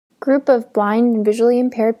Group of blind and visually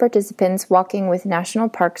impaired participants walking with National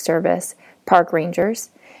Park Service Park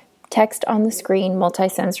Rangers. Text on the screen,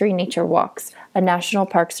 Multisensory Nature Walks, a National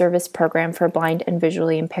Park Service program for blind and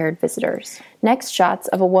visually impaired visitors. Next, shots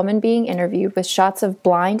of a woman being interviewed with shots of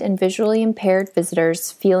blind and visually impaired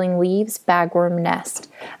visitors feeling leaves bagworm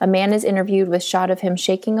nest. A man is interviewed with shot of him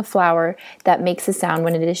shaking a flower that makes a sound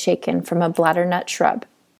when it is shaken from a blatternut shrub.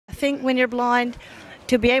 I think when you're blind,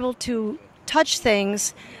 to be able to touch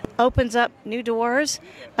things opens up new doors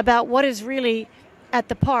about what is really at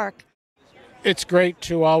the park. It's great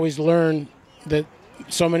to always learn that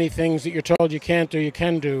so many things that you're told you can't do, you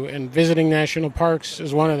can do, and visiting national parks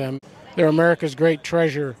is one of them. They're America's great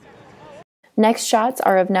treasure. Next shots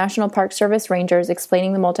are of National Park Service Rangers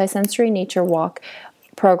explaining the Multisensory Nature Walk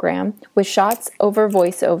program with shots over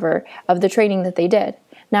voiceover of the training that they did.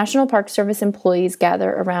 National Park Service employees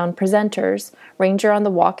gather around presenters. Ranger on the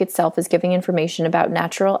walk itself is giving information about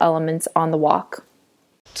natural elements on the walk.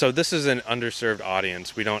 So this is an underserved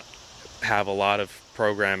audience. We don't have a lot of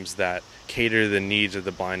programs that cater to the needs of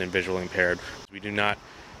the blind and visually impaired. We do not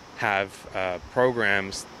have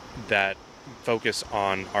programs that focus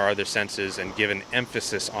on our other senses and give an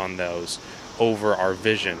emphasis on those over our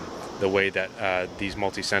vision the way that these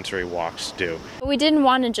multisensory walks do. We didn't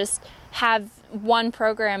want to just have one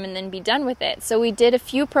program and then be done with it. So we did a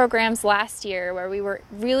few programs last year where we were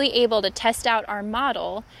really able to test out our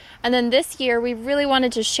model. And then this year we really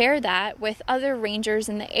wanted to share that with other rangers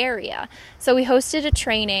in the area. So we hosted a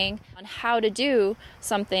training on how to do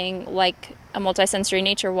something like a multisensory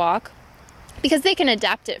nature walk, because they can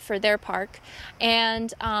adapt it for their park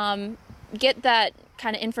and get that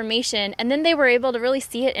kind of information, and then they were able to really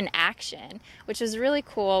see it in action, which was really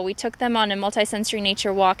cool. We took them on a multisensory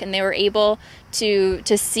nature walk and they were able to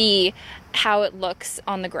see how it looks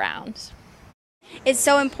on the ground. It's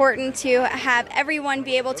so important to have everyone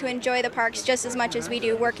be able to enjoy the parks just as much as we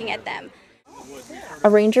do working at them. A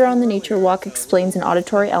ranger on the nature walk explains an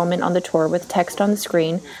auditory element on the tour with text on the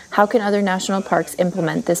screen. How can other national parks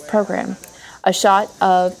implement this program? A shot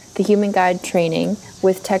of the human guide training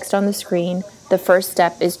with text on the screen. The first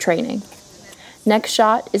step is training. Next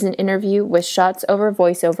shot is an interview with shots over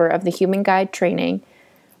voiceover of the human guide training.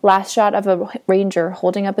 Last shot of a ranger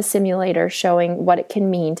holding up a simulator showing what it can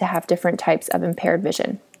mean to have different types of impaired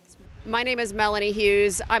vision. My name is Melanie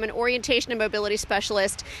Hughes. I'm an orientation and mobility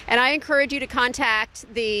specialist, and I encourage you to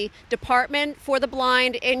contact the Department for the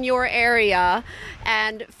Blind in your area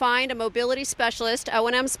and find a mobility specialist,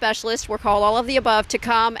 O&M specialist, we're called all of the above, to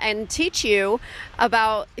come and teach you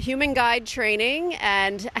about human guide training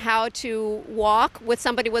and how to walk with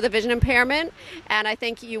somebody with a vision impairment. And I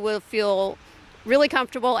think you will feel really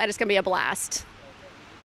comfortable, and it's going to be a blast.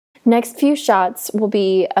 Next few shots will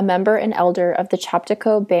be a member and elder of the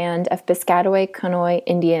Chaptico Band of Piscataway Conoy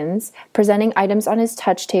Indians presenting items on his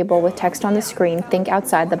touch table with text on the screen, think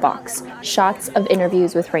outside the box. Shots of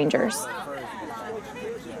interviews with rangers.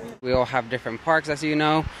 We all have different parks, as you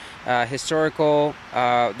know, historical,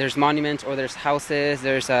 there's monuments or there's houses,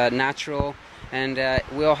 there's natural, and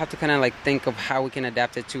we all have to kind of think of how we can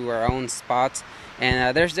adapt it to our own spots.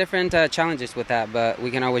 And there's different challenges with that, but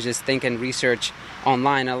we can always just think and research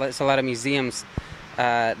online. There's a lot of museums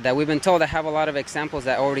that we've been told that have a lot of examples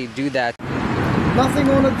that already do that. Nothing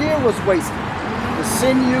on a deer was wasted. The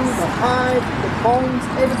sinew, the hide, the bones,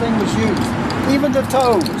 everything was used, even the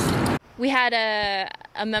toes. We had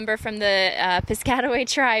a member from the Piscataway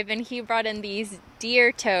tribe, and he brought in these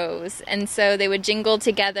deer toes, and so they would jingle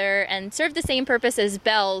together and serve the same purpose as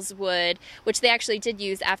bells would, which they actually did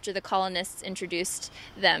use after the colonists introduced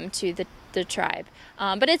them to the tribe.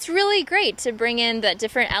 But it's really great to bring in the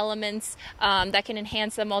different elements that can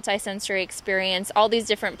enhance the multisensory experience, all these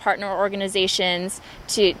different partner organizations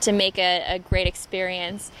to make a great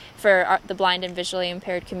experience for the blind and visually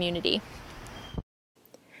impaired community.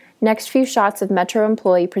 Next few shots of Metro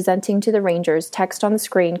employee presenting to the Rangers, text on the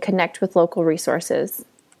screen, connect with local resources.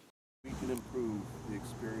 We can improve the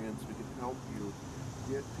experience, we can help you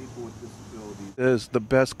get people with disabilities. It is the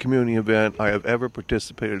best community event I have ever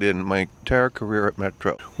participated in my entire career at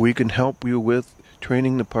Metro. We can help you with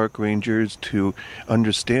training the park rangers to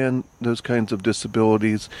understand those kinds of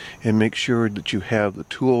disabilities and make sure that you have the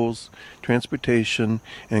tools, transportation,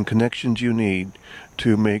 and connections you need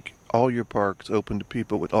to make all your parks open to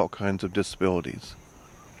people with all kinds of disabilities.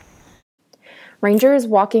 Ranger is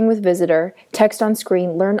walking with visitor, text on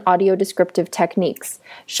screen, learn audio descriptive techniques.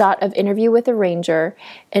 Shot of interview with a ranger,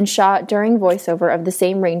 and shot during voiceover of the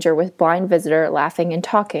same ranger with blind visitor laughing and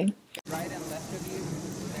talking. Right and left of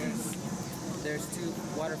you, there's two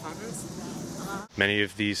water fountains. Many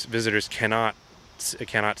of these visitors cannot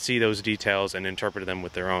cannot see those details and interpret them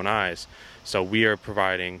with their own eyes. So we are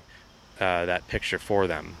providing that picture for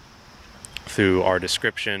them through our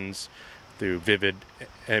descriptions, through vivid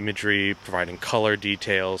imagery, providing color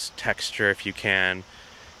details, texture if you can,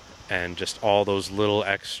 and just all those little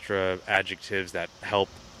extra adjectives that help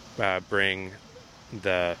bring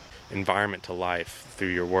the environment to life through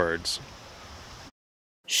your words.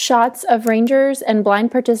 Shots of rangers and blind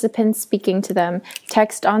participants speaking to them.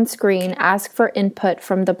 Text on screen. Ask for input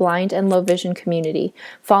from the blind and low vision community.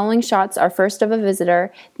 Following shots are first of a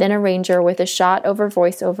visitor, then a ranger with a shot over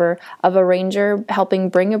voiceover of a ranger helping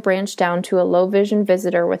bring a branch down to a low vision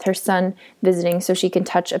visitor with her son visiting so she can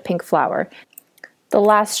touch a pink flower. The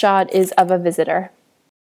last shot is of a visitor.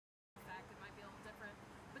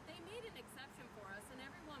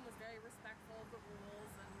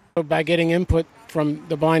 By getting input from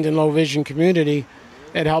the blind and low vision community,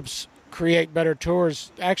 it helps create better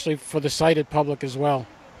tours, actually for the sighted public as well.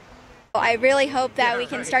 I really hope that we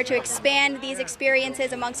can start to expand these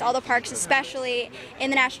experiences amongst all the parks, especially in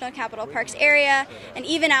the National Capital Parks area and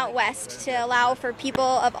even out west, to allow for people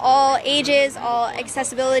of all ages, all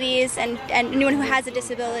accessibilities, and anyone who has a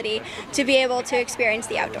disability to be able to experience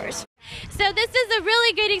the outdoors. So this is a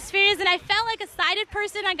really good experience, and I felt like a sighted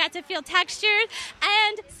person. I got to feel textured,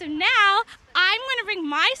 and so now I'm going to bring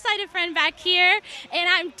my sighted friend back here, and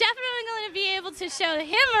I'm definitely going to be able to show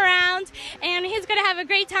him around, and he's going to have a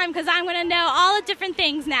great time because I'm going to know all the different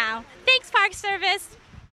things now. Thanks, Park Service.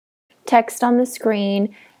 Text on the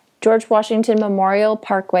screen. George Washington Memorial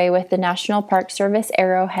Parkway with the National Park Service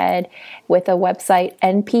arrowhead with a website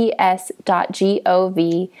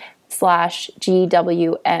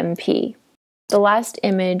nps.gov/GWMP. The last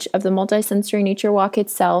image of the Multisensory Nature Walk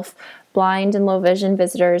itself, blind and low vision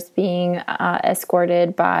visitors being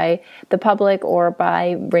escorted by the public or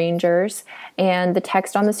by rangers. And the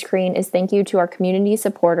text on the screen is thank you to our community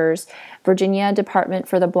supporters, Virginia Department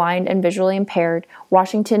for the Blind and Visually Impaired,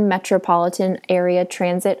 Washington Metropolitan Area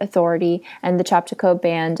Transit Authority, and the Chapteco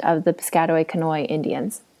Band of the Piscataway Conoy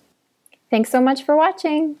Indians. Thanks so much for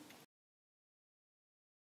watching.